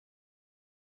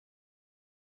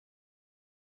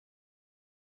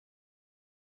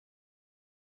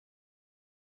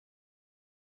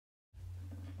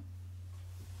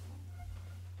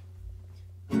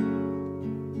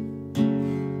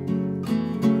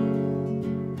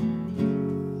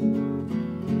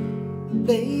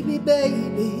Baby,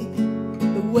 baby,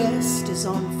 the West is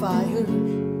on fire.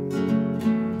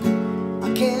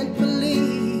 I can't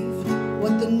believe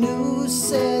what the news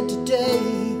said today.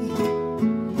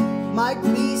 Might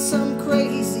be some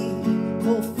crazy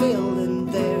fulfilling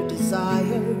their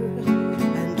desire,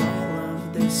 and all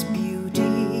of this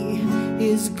beauty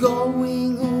is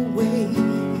going away.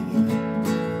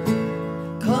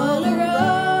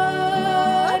 Colorado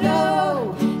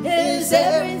is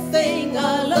everything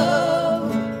I love.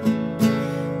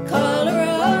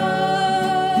 Colorado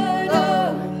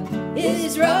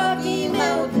is Rocky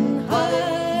Mountain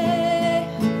High.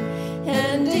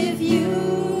 And if you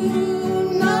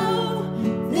know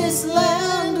this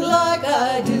land like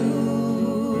I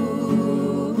do,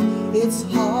 it's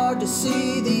hard to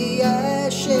see the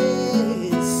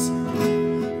ashes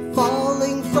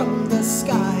falling from the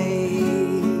sky.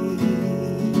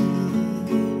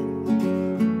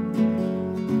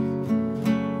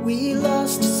 We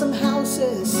lost some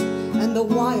houses and the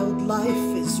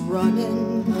wildlife is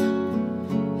running.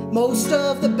 Most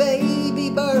of the baby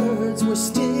birds were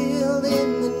still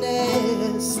in the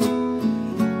nest.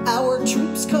 Our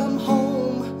troops come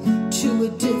home to a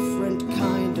different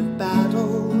kind of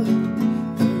battle.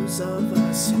 Those of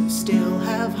us who still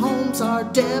have homes are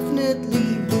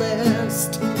definitely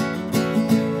blessed.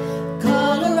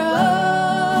 Colorado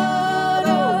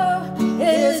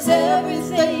is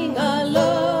everything I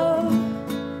love.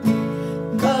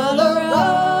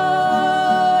 Colorado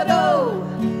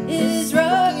is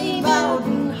Rocky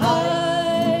Mountain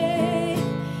High.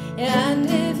 And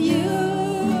if you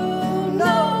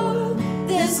know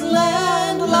this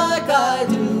land like I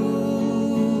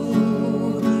do,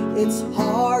 it's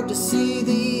hard to see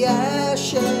the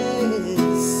ashes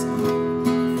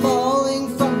falling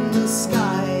from the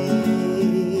sky.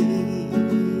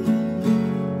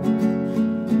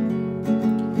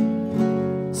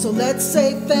 So let's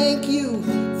say thank you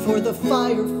for the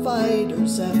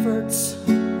firefighters' efforts.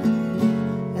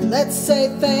 And let's say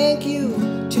thank you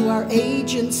to our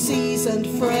agencies and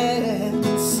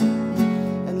friends.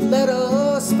 And let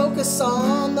us focus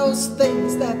on those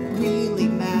things that really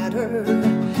matter.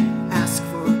 Ask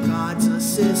for God's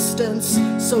assistance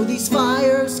so these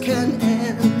fires can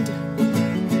end.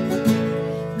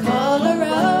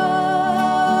 Colorado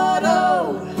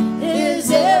is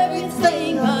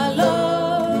everything I love.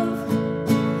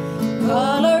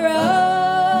 Colorado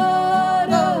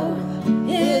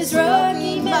is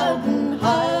Rocky Mountain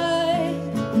High.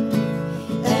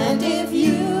 And if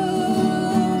you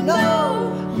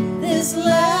know this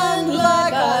land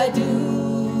like I do,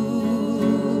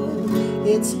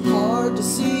 it's hard to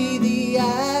see the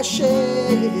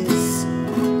ashes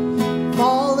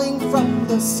falling from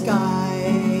the sky.